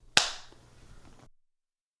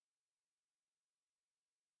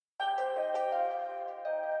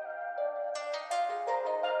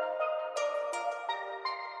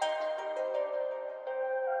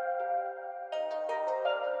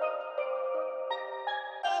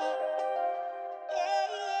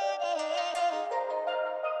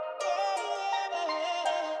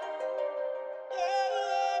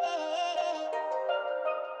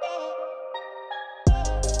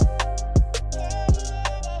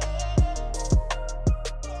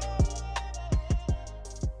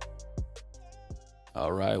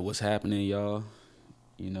All right, what's happening, y'all?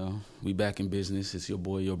 We back in business. It's your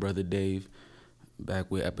boy, your brother Dave,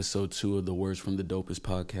 back with episode 2 of the Words From the Dopest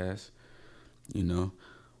podcast. You know,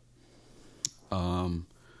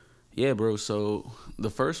 yeah, bro. So the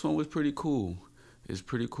first one was pretty cool. It's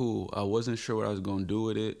pretty cool. I wasn't sure what I was gonna do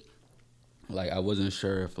with it. Like, I wasn't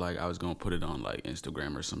sure if I was gonna put it on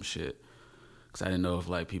Instagram or some shit, cause I didn't know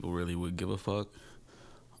if people really would give a fuck.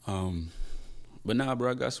 But nah,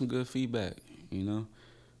 bro, I got some good feedback.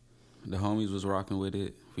 The homies was rocking with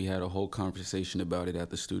it. We had a whole conversation about it at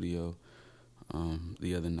the studio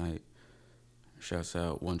the other night. Shouts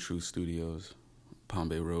out One True Studios, Palm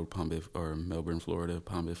Bay Road, Melbourne, Florida,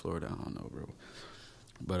 Palm Bay, Florida. I don't know, bro.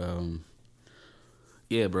 But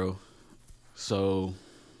yeah, bro. So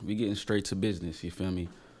we getting straight to business. You feel me?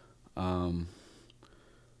 I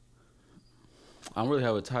don't really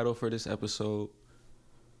have a title for this episode.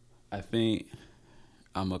 I think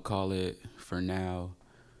I'm gonna call it for now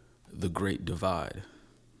The Great Divide,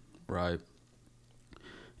 right?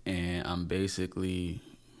 And I'm basically,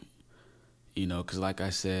 because like I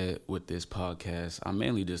said with this podcast, I'm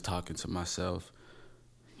mainly just talking to myself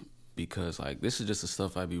because this is just the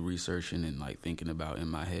stuff I be researching and thinking about in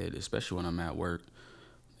my head, especially when I'm at work.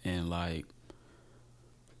 And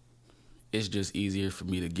it's just easier for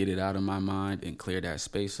me to get it out of my mind and clear that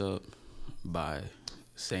space up by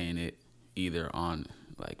saying it either on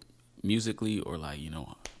musically or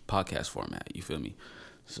podcast format, you feel me?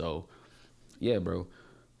 So yeah, bro.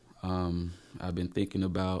 I've been thinking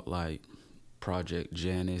about Project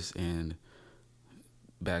Janus and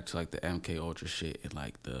back to the MK Ultra shit and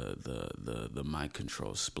the mind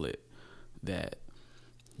control split that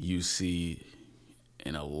you see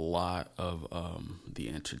in a lot of the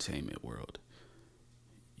entertainment world.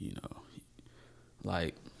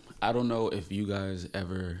 I don't know if you guys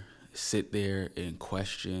ever sit there and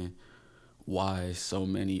question why so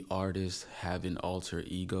many artists have an alter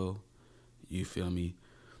ego. You feel me?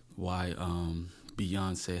 Why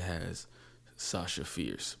Beyonce has Sasha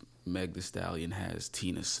Fierce, Meg Thee Stallion has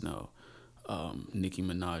Tina Snow, Nicki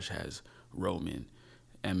Minaj has Roman,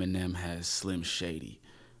 Eminem has Slim Shady,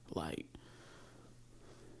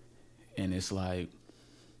 and it's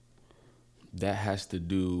that has to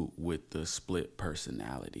do with the split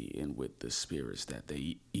personality and with the spirits that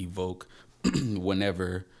they evoke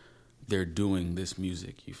whenever they're doing this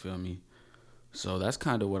music, you feel me? So that's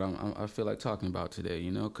kind of what I feel like talking about today,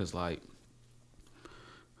 because I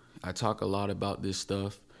talk a lot about this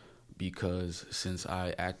stuff because since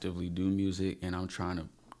I actively do music and I'm trying to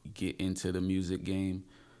get into the music game,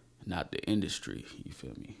 not the industry, you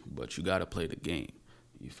feel me? But you got to play the game,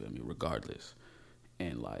 you feel me, regardless.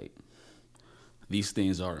 And these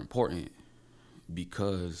things are important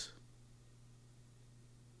because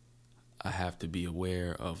I have to be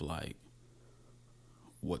aware of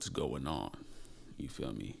what's going on. You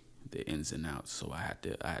feel me? The ins and outs. So I had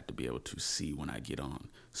to be able to see when I get on,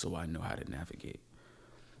 so I know how to navigate.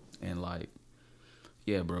 And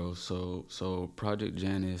yeah, bro. So Project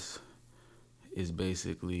Janus is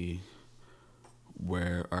basically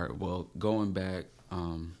going back.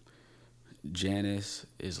 Janus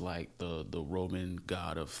is the Roman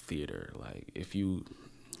god of theater. If you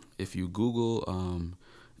Google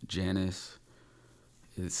Janus,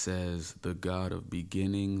 it says the god of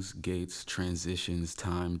beginnings, gates, transitions,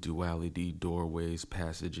 time, duality, doorways,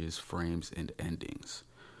 passages, frames, and endings,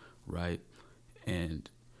 right? And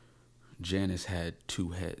Janus had 2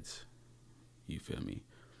 heads. You feel me?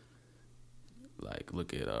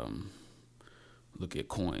 Look at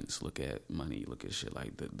coins, look at money, look at shit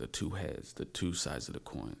the 2 heads, the 2 sides of the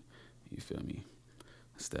coin. You feel me?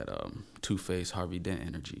 It's that two-faced Harvey Dent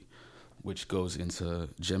energy, which goes into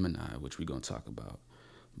Gemini, which we're going to talk about.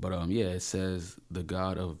 But yeah, it says the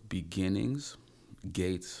god of beginnings,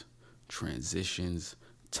 gates, transitions,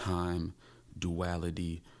 time,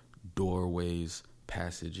 duality, doorways,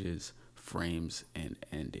 passages, frames, and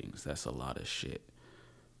endings. That's a lot of shit.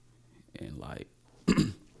 And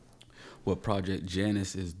what Project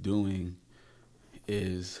Janus is doing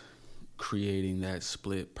is creating that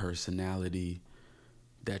split personality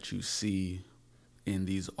that you see in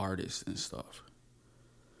these artists and stuff.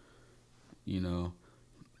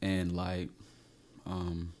 And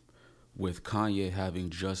with Kanye having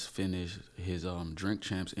just finished his Drink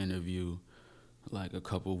Champs interview a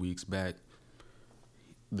couple weeks back,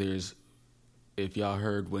 if y'all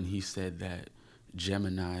heard when he said that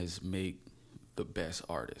Geminis make the best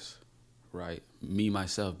artists, right? Me,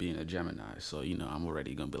 myself, being a Gemini, so, I'm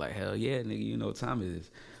already gonna be hell yeah, nigga, you know what time it is.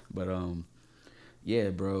 But, yeah,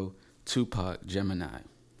 bro, Tupac, Gemini,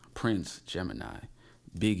 Prince, Gemini,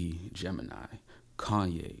 Biggie, Gemini,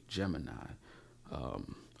 Kanye, Gemini,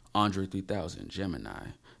 Andre 3000, Gemini.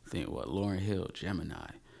 Think what? Lauryn Hill, Gemini.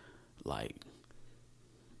 Like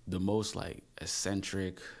the most like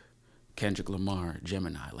eccentric Kendrick Lamar,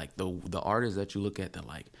 Gemini. Like the artists that you look at that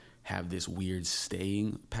like have this weird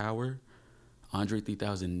staying power. Andre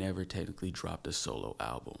 3000 never technically dropped a solo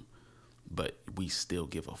album, but we still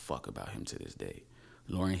give a fuck about him to this day.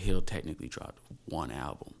 Lauryn Hill technically dropped one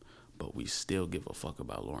album, but we still give a fuck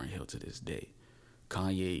about Lauryn Hill to this day.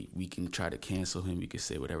 Kanye, we can try to cancel him. We can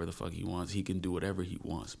say whatever the fuck he wants. He can do whatever he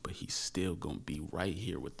wants, but he's still going to be right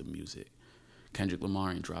here with the music. Kendrick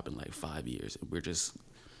Lamar ain't dropping like 5 years. And we're just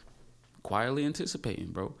quietly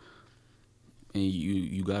anticipating, bro. And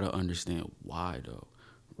you got to understand why, though,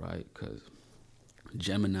 right? Because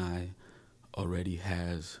Gemini already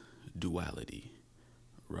has duality,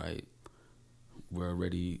 right? We're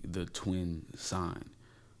already the twin sign.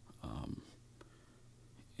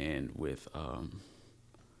 And with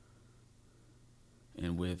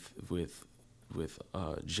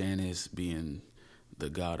Janus being the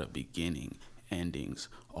god of beginning, endings,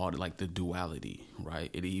 all like the duality, right?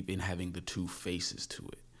 It even having the two faces to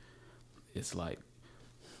it. It's like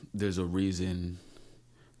there's a reason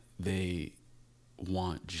they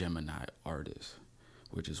want Gemini artists,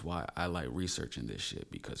 which is why I like researching this shit,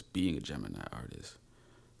 because being a Gemini artist,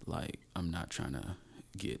 like I'm not trying to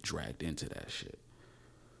get dragged into that shit.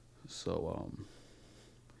 So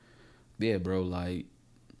yeah, bro, like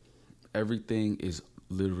everything is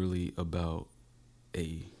literally about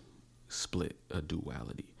a split, a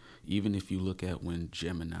duality. Even if you look at when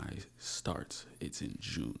Gemini starts, it's in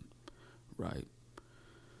June, right?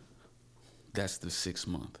 That's the 6th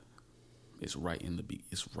month. It's right in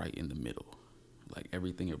the middle. Like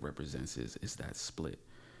everything it represents is that split.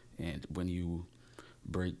 And when you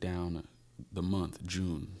break down the month,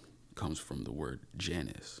 June comes from the word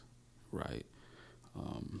Janus, right?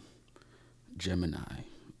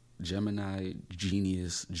 Gemini,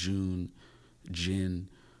 genius, June, Jin,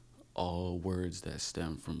 all words that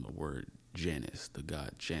stem from the word Janus, the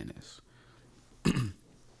god Janus.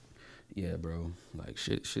 Yeah, bro, like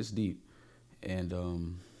shit's deep. And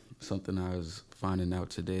something I was finding out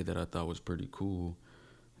today that I thought was pretty cool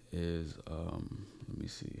is let me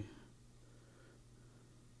see.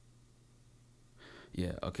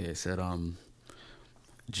 Yeah, okay, it said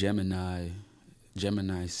Gemini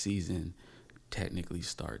season technically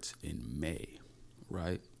starts in May,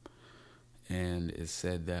 right? And it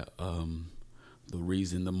said that the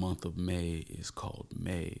reason the month of May is called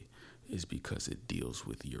May is because it deals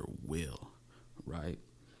with your will, right?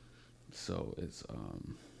 So it's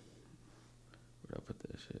where'd I put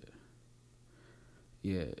that shit?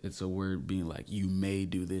 Yeah, it's a word being like, you may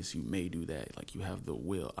do this, you may do that. Like you have the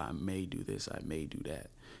will, I may do this, I may do that.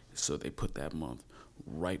 So they put that month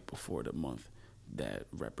right before the month that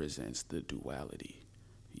represents the duality.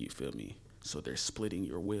 You feel me? So they're splitting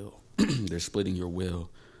your will. They're splitting your will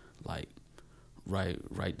like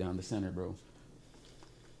right down the center, bro.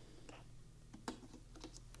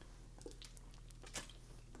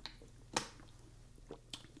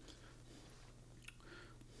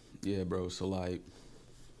 Yeah, bro. So like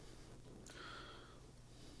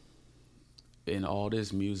in all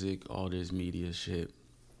this music, all this media shit,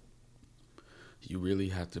 you really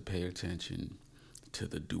have to pay attention to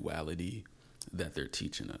the duality that they're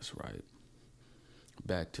teaching us, right?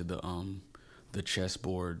 Back to the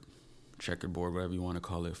chessboard, checkerboard, whatever you want to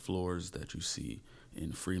call it, floors that you see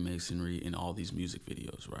in Freemasonry, in all these music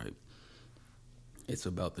videos, right? It's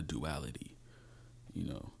about the duality, you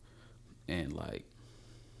know? And like,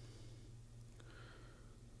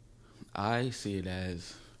 I see it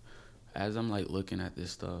as I'm like looking at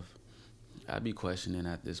this stuff, I'd be questioning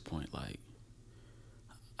at this point, like,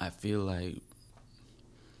 I feel like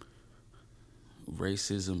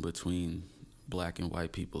racism between black and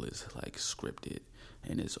white people is like scripted,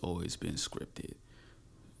 and it's always been scripted,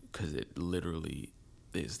 because it literally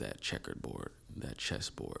is that checkerboard, that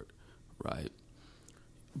chessboard, right?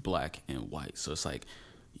 Black and white. So it's like,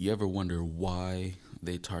 you ever wonder why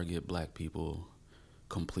they target black people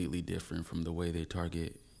completely different from the way they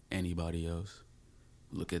target anybody else?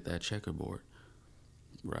 Look at that checkerboard,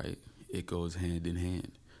 right? It goes hand in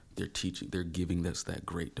hand. They're giving us that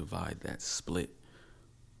great divide, that split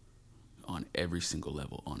on every single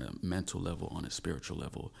level, on a mental level, on a spiritual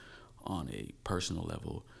level, on a personal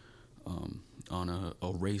level, on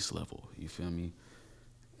a race level, you feel me?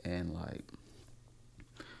 And like,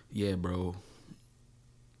 yeah, bro,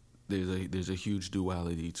 there's a huge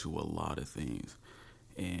duality to a lot of things.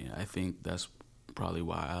 And I think that's probably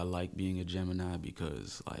why I like being a Gemini,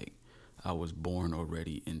 because like I was born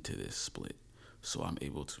already into this split. So I'm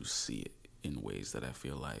able to see it in ways that I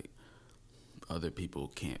feel like other people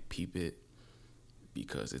can't peep it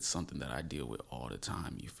because it's something that I deal with all the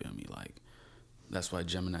time. You feel me? Like, that's why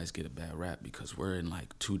Geminis get a bad rap, because we're in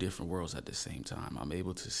like two different worlds at the same time. I'm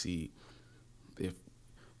able to see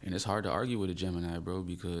and it's hard to argue with a Gemini, bro,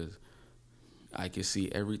 because I can see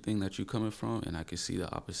everything that you're coming from, and I can see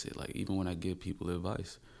the opposite. Like, even when I give people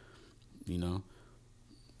advice, you know,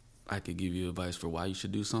 I could give you advice for why you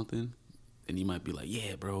should do something, and you might be like,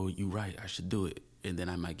 yeah, bro, you right, I should do it. And then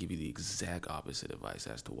I might give you the exact opposite advice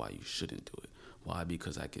as to why you shouldn't do it. Why?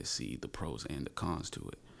 Because I can see the pros and the cons to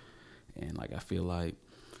it. And, like, I feel like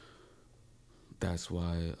that's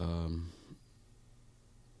why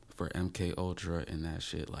for MK Ultra and that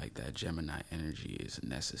shit, like, that Gemini energy is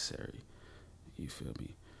necessary. You feel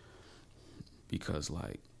me? Because,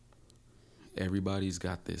 like, everybody's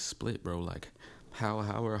got this split, bro. Like, how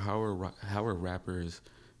are rappers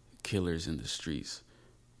killers in the streets,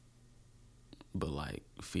 but like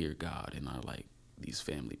fear God and are like these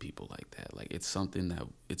family people like that? Like, it's something that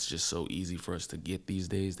it's just so easy for us to get these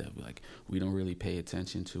days that like we don't really pay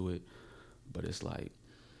attention to it. But it's like,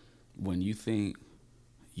 when you think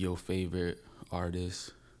your favorite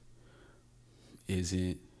artist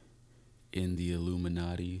isn't in the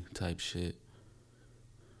Illuminati type shit,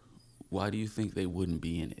 why do you think they wouldn't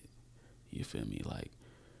be in it? You feel me? Like,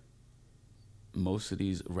 most of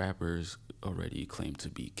these rappers already claim to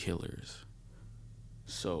be killers.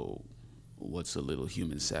 So what's a little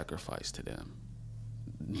human sacrifice to them?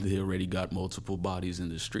 They already got multiple bodies in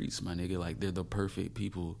the streets, my nigga. Like, they're the perfect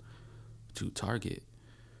people to target.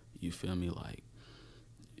 You feel me? Like,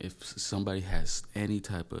 if somebody has any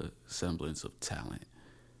type of semblance of talent,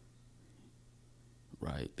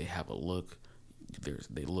 right? They have a look,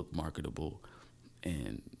 they look marketable,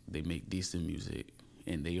 and they make decent music,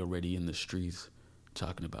 and they already in the streets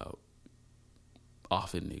talking about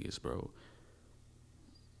offing niggas, bro.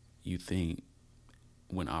 You think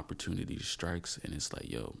when opportunity strikes and it's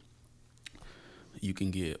like, yo, you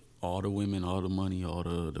can get all the women, all the money, all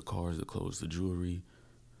the cars, the clothes, the jewelry,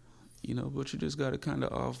 you know, but you just got to kind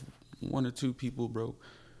of off one or two people, bro.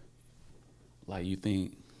 Like, you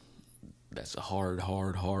think that's a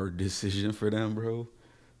hard decision for them, bro?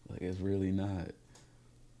 Like, it's really not.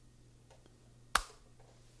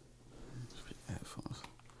 Headphones.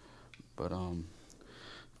 But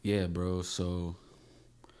yeah, bro, so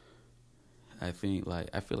I feel like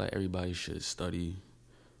everybody should study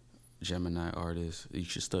Gemini artists. You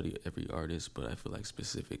should study every artist, but I feel like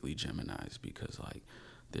specifically Geminis, because like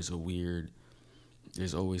there's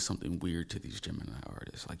always something weird to these Gemini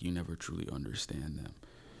artists. Like, you never truly understand them.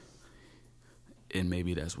 And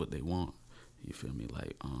maybe that's what they want. You feel me?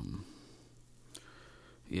 Like,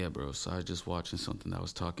 yeah, bro, so I was just watching something that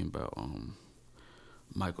was talking about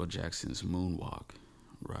Michael Jackson's moonwalk,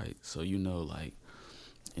 right? So, you know, like,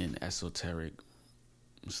 in esoteric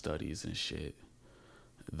studies and shit,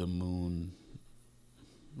 the moon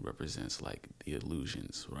represents like the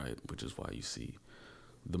illusions, right? Which is why you see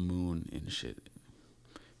the moon and shit,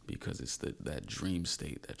 because it's that dream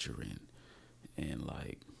state that you're in. And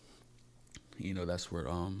like, you know, that's where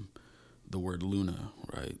the word Luna,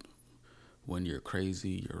 right? When you're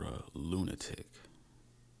crazy, you're a lunatic.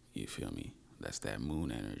 You feel me? That's that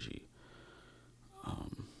moon energy.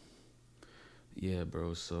 Yeah,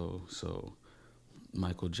 bro. So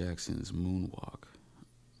Michael Jackson's moonwalk,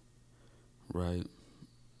 right?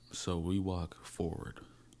 So we walk forward.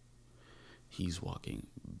 He's walking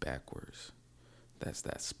backwards. That's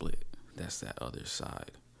that split. That's that other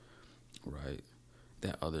side, right?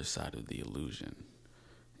 That other side of the illusion.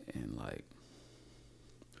 And like,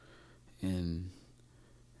 in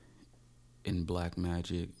black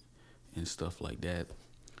magic and stuff like that,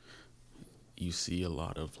 you see a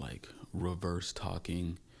lot of like reverse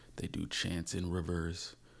talking. They do chants in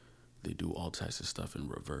reverse. They do all types of stuff in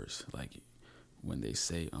reverse. Like, when they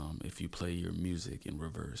say, if you play your music in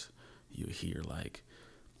reverse, you hear like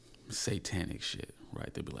satanic shit,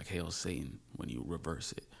 right? They'll be like, hail Satan when you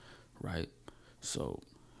reverse it, right? So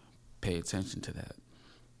pay attention to that.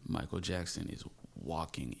 Michael Jackson is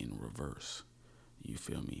walking in reverse. You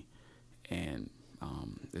feel me? And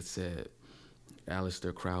it said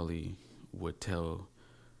Aleister Crowley would tell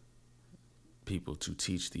people to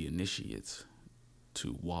teach the initiates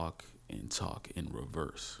to walk and talk in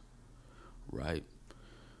reverse, right?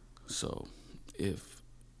 So if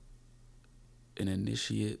an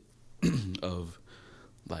initiate of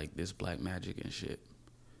like this black magic and shit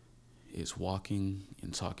is walking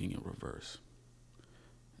and talking in reverse,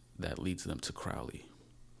 that leads them to Crowley.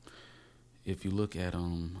 If you look at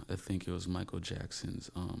I think it was Michael Jackson's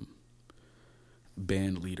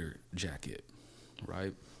band leader jacket,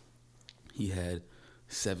 right? He had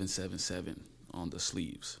 777 on the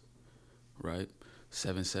sleeves, right?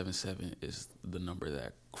 777 is the number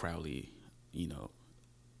that Crowley,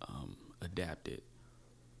 adapted.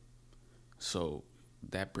 So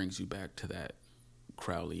that brings you back to that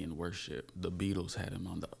Crowleyan worship. The Beatles had him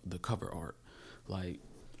on the cover art. Like,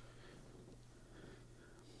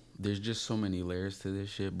 there's just so many layers to this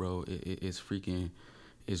shit, bro. It's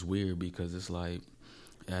weird because it's like,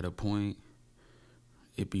 at a point,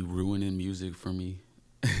 it be ruining music for me.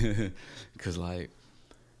 Cause like,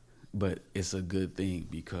 but it's a good thing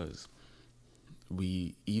because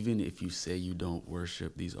even if you say you don't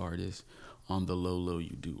worship these artists, on the low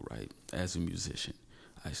you do, right? As a musician,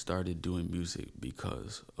 I started doing music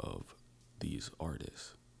because of these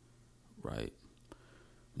artists, right?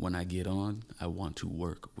 When I get on, I want to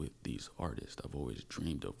work with these artists. I've always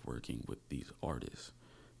dreamed of working with these artists.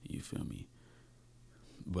 You feel me?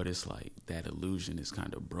 But it's like that illusion is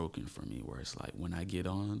kind of broken for me, where it's like when I get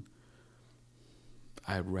on,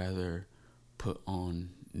 I'd rather put on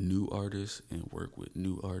new artists and work with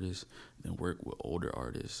new artists than work with older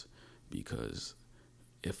artists, because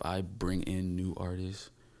if I bring in new artists,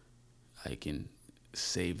 I can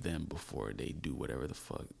save them before they do whatever the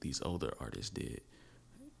fuck these older artists did,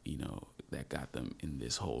 that got them in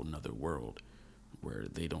this whole nother world where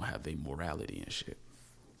they don't have their morality and shit.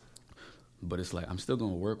 But it's like, I'm still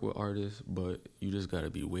gonna work with artists, but you just gotta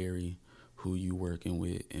be wary who you working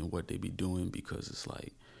with and what they be doing, because it's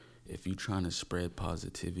like, if you trying to spread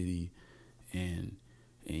positivity and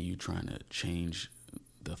you trying to change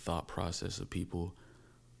the thought process of people,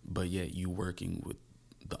 but yet you working with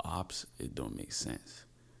the ops, it don't make sense.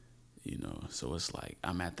 So it's like,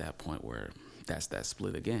 I'm at that point where that's that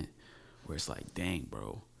split again, where it's like, dang,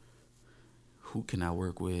 bro, who can I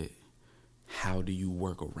work with? How do you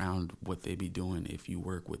work around what they be doing if you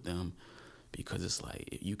work with them? Because it's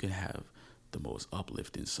like, you can have the most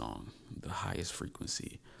uplifting song, the highest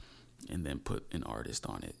frequency, and then put an artist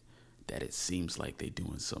on it that it seems like they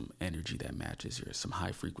doing some energy that matches yours, some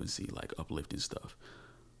high frequency, like uplifting stuff.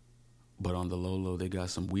 But on the low, they got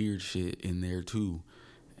some weird shit in there too.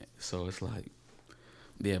 So it's like,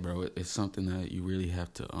 yeah, bro, it's something that you really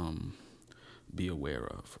have to be aware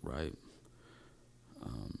of, right?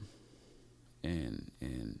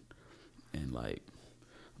 And like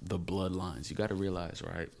the bloodlines, you got to realize,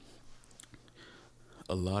 right?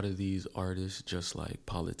 A lot of these artists, just like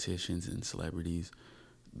politicians and celebrities,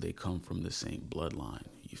 they come from the same bloodline.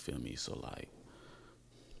 You feel me? So like,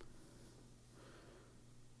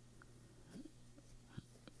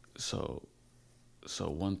 so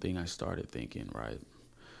one thing I started thinking, right?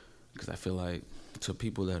 Because I feel like to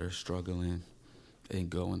people that are struggling and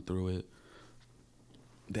going through it,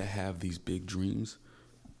 that have these big dreams,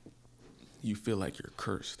 you feel like you're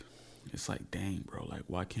cursed. It's like, dang, bro, like,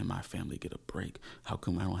 why can't my family get a break? How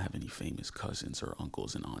come I don't have any famous cousins or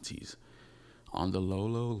uncles and aunties? On the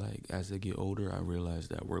low, like, as they get older, I realize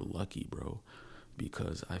that we're lucky, bro,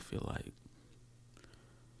 because I feel like,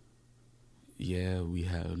 yeah, we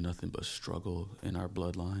have nothing but struggle in our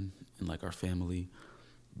bloodline and, like, our family,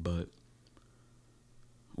 but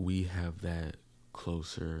we have that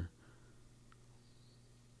closer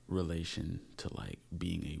relation to like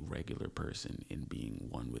being a regular person and being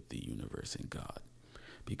one with the universe and God.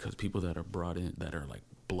 Because people that are brought in, that are like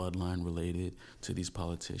bloodline related to these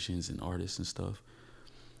politicians and artists and stuff,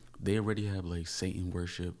 they already have like Satan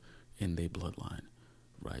worship in their bloodline,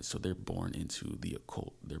 right? So they're born into the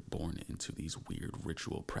occult. They're born into these weird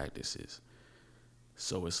ritual practices.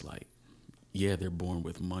 So it's like, yeah, they're born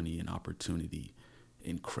with money and opportunity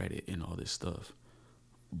and credit and all this stuff,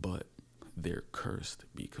 but they're cursed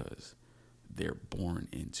because they're born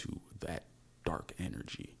into that dark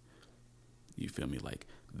energy. You feel me? Like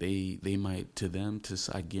they might, to them,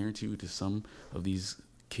 I guarantee you, to some of these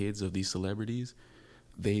kids of these celebrities,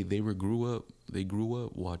 they grew up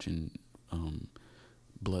watching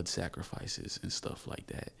blood sacrifices and stuff like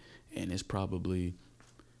that, and it's probably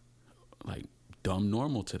like dumb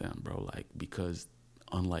normal to them, bro. Like, because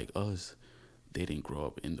unlike us, they didn't grow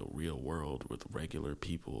up in the real world with regular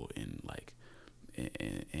people and like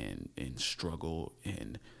and struggle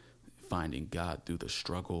and finding God through the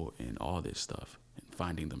struggle and all this stuff and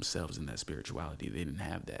finding themselves in that spirituality. They didn't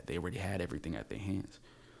have that. They already had everything at their hands.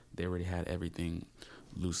 They already had everything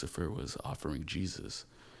Lucifer was offering Jesus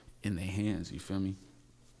in their hands. You feel me?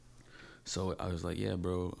 So I was like, yeah,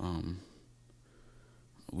 bro,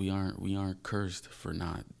 we aren't cursed for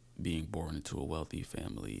not being born into a wealthy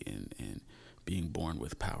family and being born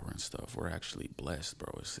with power and stuff. We're actually blessed,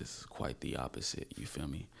 bro. It's quite the opposite. You feel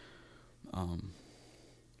me?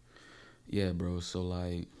 Yeah, bro. So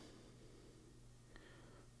like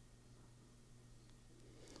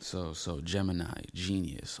So Gemini,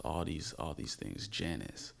 genius, all these things,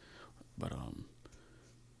 Janus. But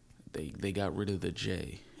they got rid of the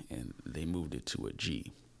J and they moved it to a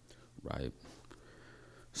G, right?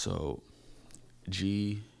 So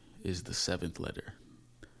G is the seventh letter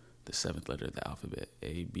of the alphabet.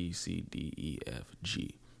 A, B, C, D, E, F,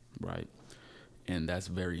 G, right? And that's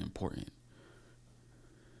very important.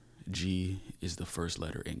 G is the first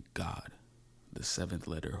letter in God. The seventh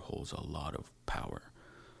letter holds a lot of power,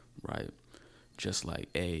 right? Just like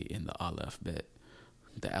A in the alphabet,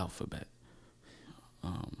 the alphabet.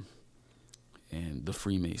 And the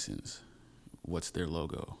Freemasons, what's their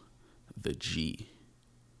logo? The G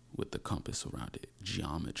with the compass around it,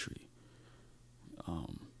 geometry.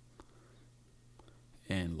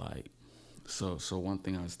 And like, so one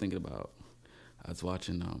thing I was thinking about, I was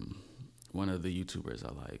watching one of the YouTubers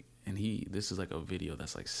I like, and this is like a video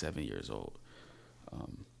that's like 7 years old,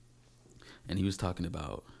 and he was talking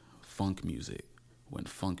about funk music when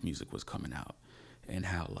funk music was coming out, and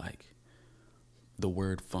how like the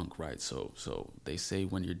word funk, right? So they say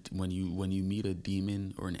when you meet a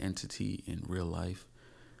demon or an entity in real life,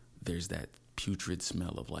 there's that putrid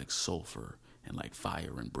smell of like sulfur and like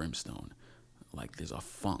fire and brimstone. Like there's a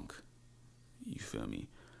funk. You feel me?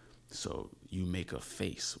 So you make a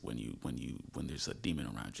face when there's a demon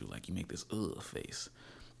around you. Like you make this face,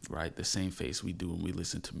 right? The same face we do when we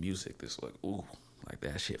listen to music. This like ooh, like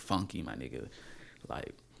that shit funky, my nigga.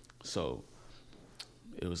 Like, so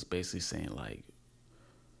it was basically saying like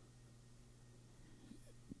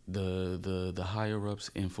the higher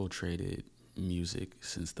ups infiltrated music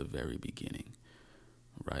since the very beginning,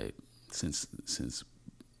 right? Since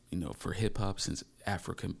for hip hop, since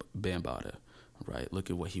African Bambaataa, right? Look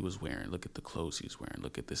at what he was wearing. Look at the clothes he was wearing.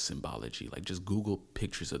 Look at the symbology. Like, just Google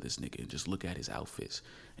pictures of this nigga and just look at his outfits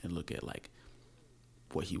and look at like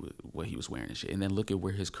what he was wearing and shit. And then look at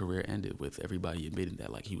where his career ended, with everybody admitting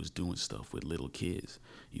that like he was doing stuff with little kids.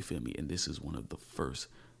 You feel me? And this is one of the first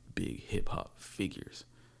big hip hop figures,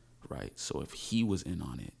 right? So if he was in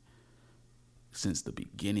on it since the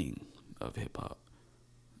beginning of hip hop,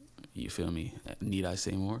 you feel me? Need I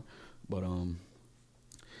say more? But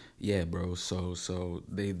yeah, bro. So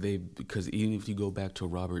they because even if you go back to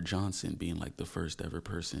Robert Johnson being like the first ever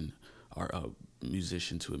person or a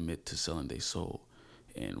musician to admit to selling their soul,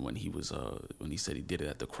 and when he said he did it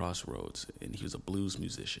at the Crossroads, and he was a blues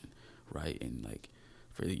musician, right? And like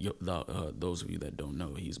for those of you that don't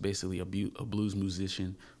know, he's basically a blues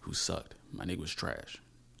musician who sucked. My nigga was trash,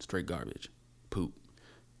 straight garbage, poop.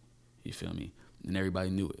 You feel me? And everybody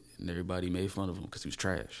knew it, and everybody made fun of him because he was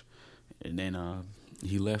trash. And then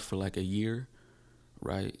he left for like a year,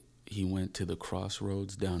 right? He went to the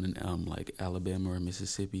Crossroads down in like Alabama or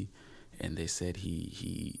Mississippi, and they said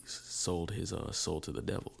he sold his soul to the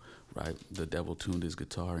devil, right? The devil tuned his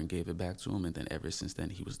guitar and gave it back to him, and then ever since then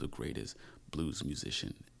he was the greatest blues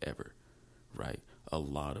musician ever, right? A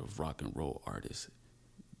lot of rock and roll artists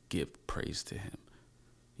give praise to him.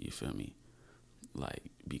 You feel me?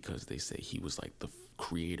 Like, because they say he was like the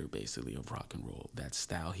creator basically of rock and roll. That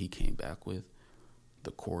style he came back with,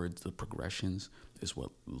 the chords, the progressions, is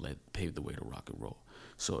what paved the way to rock and roll.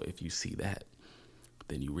 So if you see that,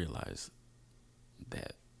 then you realize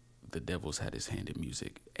that the devil's had his hand in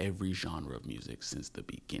music, every genre of music since the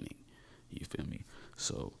beginning. You feel me?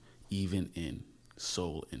 So even in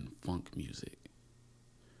soul and funk music,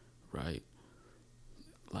 right?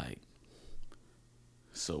 Like,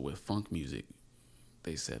 so with funk music,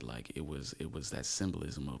 they said like it was that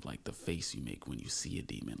symbolism of like the face you make when you see a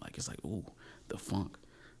demon. Like, it's like, ooh, the funk,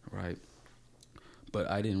 right? But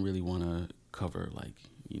I didn't really want to cover like,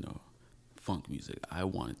 funk music. I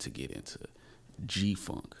wanted to get into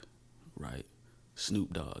G-funk, right?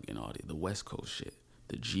 Snoop Dogg and all the West Coast shit,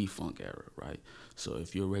 the G-funk era, right? So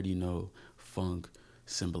if you already know, funk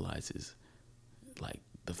symbolizes like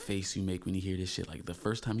the face you make when you hear this shit. Like the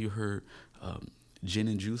first time you heard gin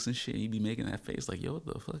and juice and shit, you be making that face like, yo, what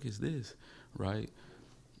the fuck is this, right?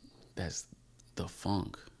 That's the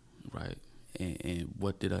funk, right? And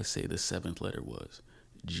what did I say the seventh letter was?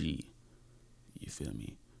 G. You feel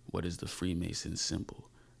me? What is the Freemason symbol?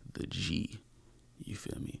 The G. You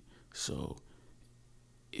feel me? So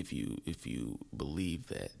if you believe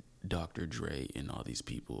that Dr. Dre and all these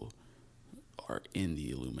people are in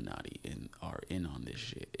the Illuminati and are in on this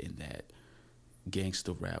shit, and that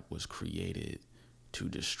gangsta rap was created to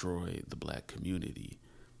destroy the black community,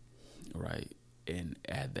 right? And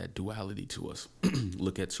add that duality to us.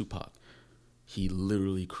 Look at Tupac. He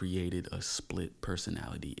literally created a split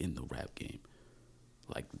personality in the rap game.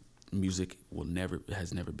 Like, music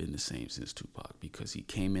has never been the same since Tupac, because he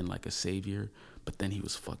came in like a savior, but then he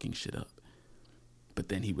was fucking shit up. but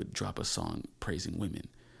then he would drop a song praising women,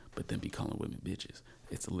 but then be calling women bitches.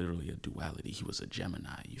 It's literally a duality. He was a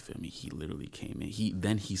Gemini, you feel me? He literally came in.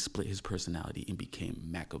 He split his personality and became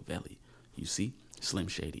Machiavelli. You see? Slim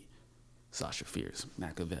Shady, Sasha Fierce,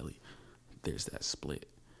 Machiavelli. There's that split.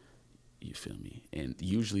 You feel me? And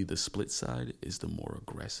usually the split side is the more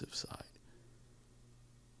aggressive side.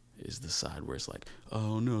 Is the side where it's like,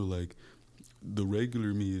 oh no, like the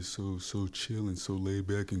regular me is so chill and so laid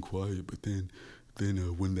back and quiet, but then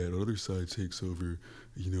when that other side takes over,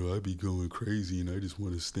 I be going crazy and I just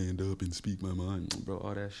want to stand up and speak my mind, bro.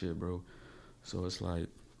 All that shit, bro. So it's like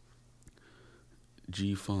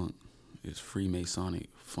G-Funk is Freemasonic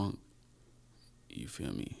funk. You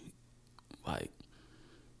feel me? Like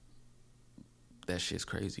that shit's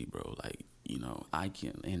crazy, bro. Like, I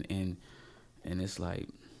can and it's like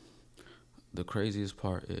the craziest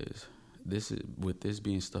part is with this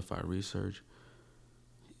being stuff I research,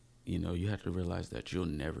 you have to realize that you'll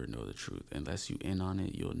never know the truth. Unless you in on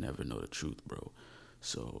it, you'll never know the truth, bro.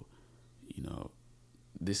 So,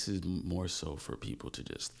 this is more so for people to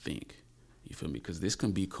just think. You feel me? Because this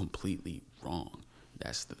can be completely wrong.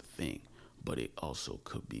 That's the thing. But it also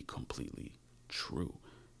could be completely true.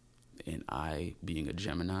 And I, being a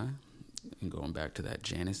Gemini, and going back to that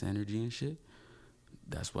Janus energy and shit,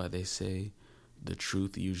 that's why they say the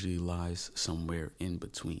truth usually lies somewhere in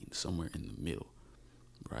between, somewhere in the middle,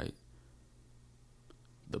 right?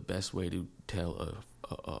 The best way to tell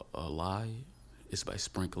a lie is by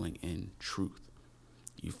sprinkling in truth.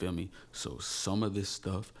 You feel me? So some of this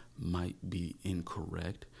stuff might be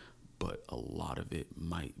incorrect, but a lot of it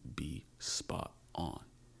might be spot on.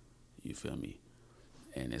 You feel me?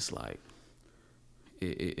 And it's like,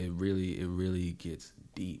 it really gets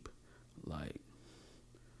deep. Like,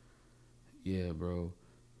 yeah, bro.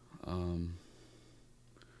 Let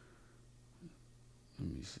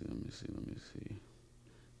me see.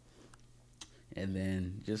 And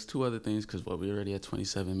then just two other things, because we already at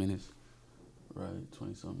 27 minutes, right?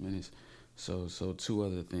 20-something minutes. So two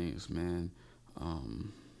other things, man.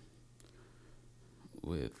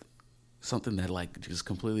 With something that like just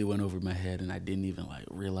completely went over my head and I didn't even like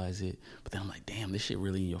realize it. But then I'm like, damn, this shit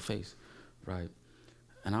really in your face, right?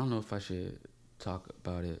 And I don't know if I should talk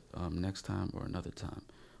about it next time or another time.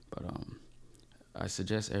 But I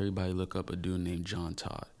suggest everybody look up a dude named John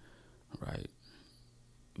Todd, right?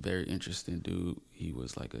 Very interesting dude. He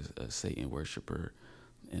was like a Satan worshiper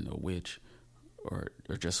and a witch, or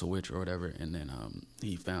just a witch or whatever. And then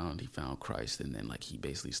he found Christ, and then like he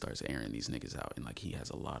basically starts airing these niggas out, and like he has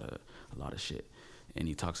a lot of shit. And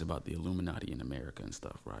he talks about the Illuminati in America and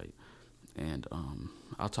stuff, right? And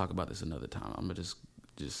I'll talk about this another time. I'm gonna just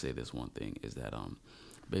say this one thing is that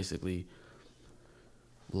basically,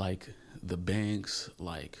 like the banks,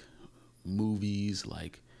 like movies,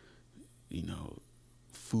 like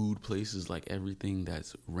food places, like everything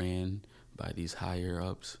that's ran by these higher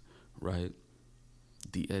ups, right?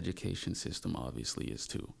 The education system obviously is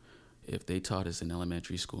too. If they taught us in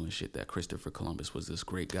elementary school and shit that Christopher Columbus was this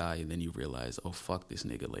great guy, and then you realize, oh fuck this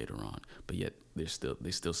nigga later on, but yet they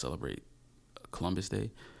still celebrate Columbus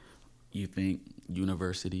Day. You think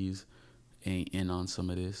universities ain't in on some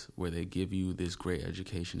of this, where they give you this great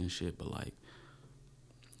education and shit, but like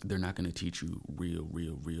they're not going to teach you real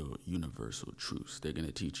universal truths. They're going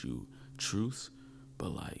to teach you truths,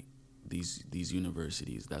 but like these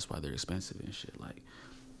universities, that's why they're expensive and shit. Like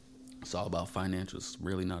it's all about financials,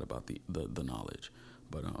 really not about the knowledge.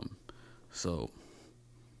 But so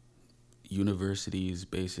universities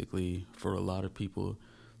basically, for a lot of people,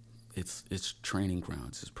 it's training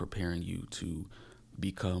grounds. It's preparing you to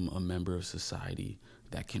become a member of society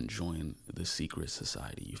that can join the secret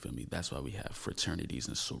society. You feel me? That's why we have fraternities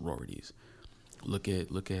and sororities. Look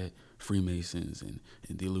at Freemasons and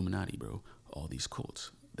the Illuminati, bro. All these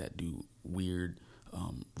cults that do weird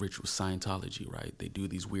rituals. Scientology, right? They do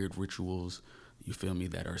these weird rituals, you feel me,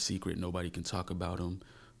 that are secret. Nobody can talk about them,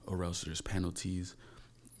 or else there's penalties.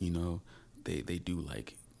 They do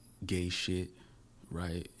like gay shit,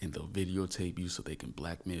 right? And they'll videotape you so they can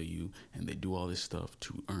blackmail you, and they do all this stuff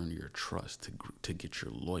to earn your trust, to get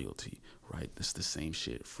your loyalty, right? That's the same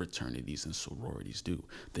shit fraternities and sororities do.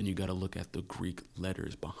 Then you got to look at the Greek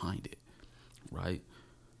letters behind it, right?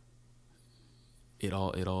 It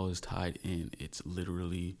all is tied in. It's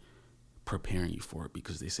literally preparing you for it,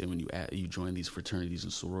 because they say when you join these fraternities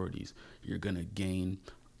and sororities, you're gonna gain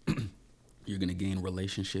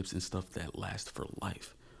relationships and stuff that last for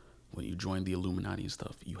life. When you join the Illuminati and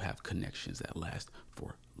stuff, you have connections that last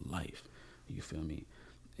for life. You feel me?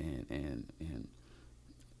 And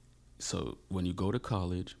so when you go to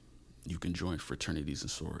college, you can join fraternities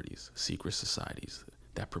and sororities, secret societies.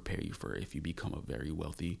 that prepare you for if you become a very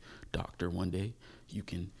wealthy doctor one day, you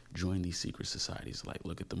can join these secret societies. Like,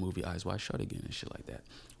 look at the movie Eyes Wide Shut again and shit like that,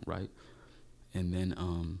 right? And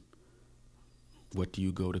then what do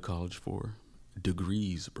you go to college for?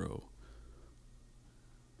 Degrees, bro.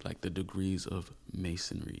 Like the degrees of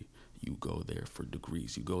masonry. You go there for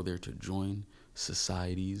degrees. You go there to join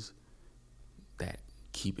societies that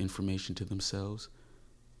keep information to themselves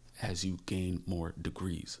as you gain more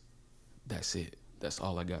degrees. That's it. That's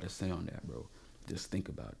all I gotta say on that, bro. Just think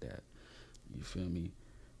about that. You feel me?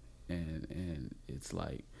 And it's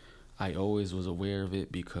like, I always was aware of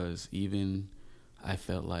it because even I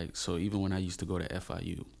felt like, so even when I used to go to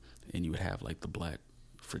FIU and you would have like the black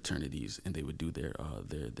fraternities and they would do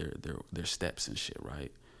their steps and shit,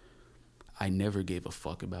 right? I never gave a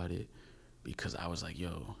fuck about it because I was like,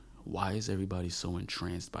 yo, why is everybody so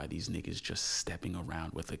entranced by these niggas just stepping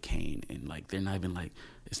around with a cane? And like, they're not even like,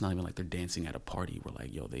 it's not even like they're dancing at a party where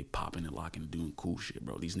like, yo, they popping and locking and doing cool shit,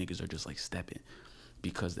 bro. These niggas are just like stepping,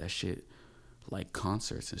 because that shit, like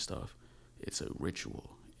concerts and stuff, it's a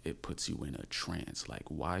ritual. It puts you in a trance. Like,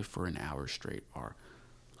 why for an hour straight are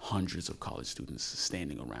hundreds of college students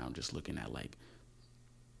standing around just looking at like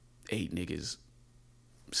 8 niggas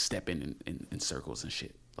stepping in circles and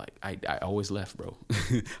shit? Like, I always left, bro.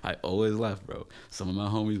 I always left, bro. Some of my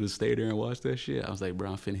homies would stay there and watch that shit. I was like, bro,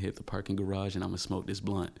 I'm finna hit the parking garage and I'm gonna smoke this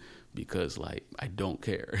blunt because, like, I don't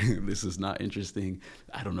care. This is not interesting.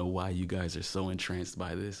 I don't know why you guys are so entranced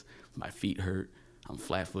by this. My feet hurt. I'm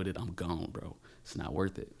flat-footed. I'm gone, bro. It's not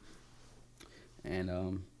worth it.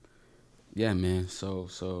 And, yeah, man. So,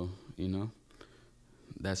 you know,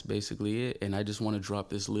 that's basically it. And I just want to drop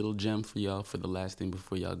this little gem for y'all for the last thing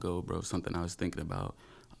before y'all go, bro. Something I was thinking about.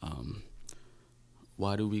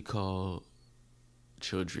 Why do we call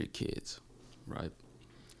children kids, right?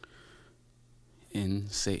 In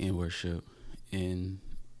Satan worship, in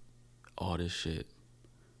all this shit,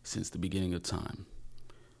 since the beginning of time,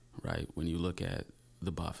 right? When you look at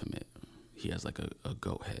the Baphomet, he has like a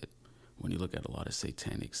goat head. When you look at a lot of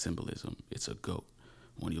satanic symbolism, it's a goat.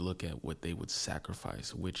 When you look at what they would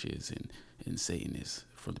sacrifice, witches and Satanists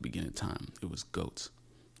from the beginning of time, it was goats,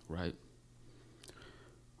 right?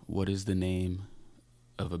 What is the name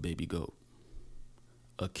of a baby goat?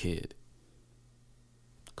 A kid.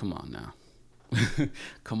 Come on now.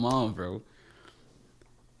 Come on, bro.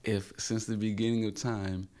 If since the beginning of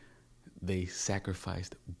time, they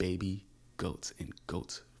sacrificed baby goats and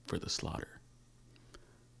goats for the slaughter,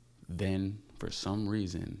 then for some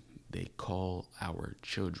reason, they call our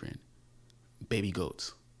children baby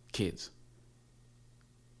goats, kids.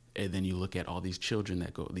 And then you look at all these children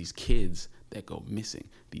that go, these kids that go missing,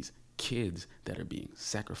 these kids that are being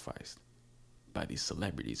sacrificed by these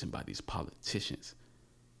celebrities and by these politicians.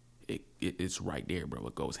 It's right there, bro.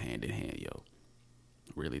 It goes hand in hand, yo.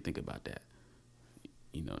 Really think about that.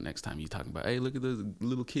 You know, next time you're talking about, hey, look at those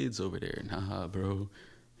little kids over there. Nah, bro.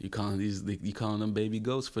 You calling them baby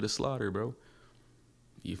goats for the slaughter, bro.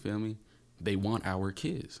 You feel me? They want our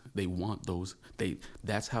kids. They want those.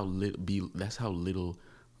 That's how little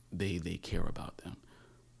they care about them.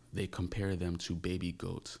 They compare them to baby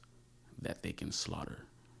goats that they can slaughter.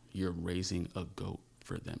 You're raising a goat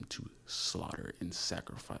for them to slaughter and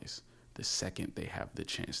sacrifice the second they have the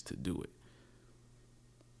chance to do it.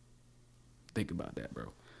 Think about that,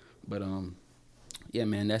 bro. But yeah,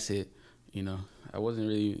 man, that's it. You know, I wasn't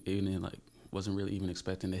really even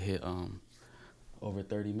expecting to hit over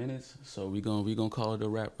 30 minutes. So we gonna call it a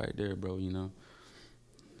wrap right there, bro. You know,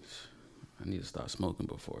 I need to stop smoking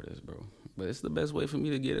before this, bro. But it's the best way for me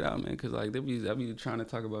to get it out, man. Cause like I be trying to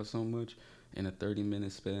talk about so much in a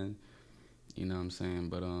 30-minute span. You know what I'm saying?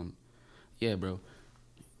 But yeah, bro.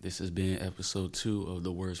 This has been episode 2 of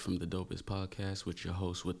the Words From the Dopest podcast with your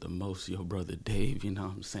host with the most, your brother Dave. You know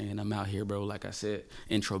what I'm saying? I'm out here, bro. Like I said,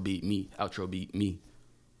 intro beat me, outro beat me.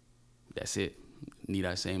 That's it. Need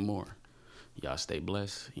I say more? Y'all stay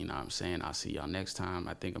blessed. You know what I'm saying? I'll see y'all next time.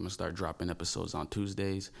 I think I'm going to start dropping episodes on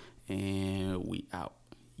Tuesdays. And we out.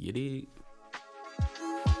 You dig?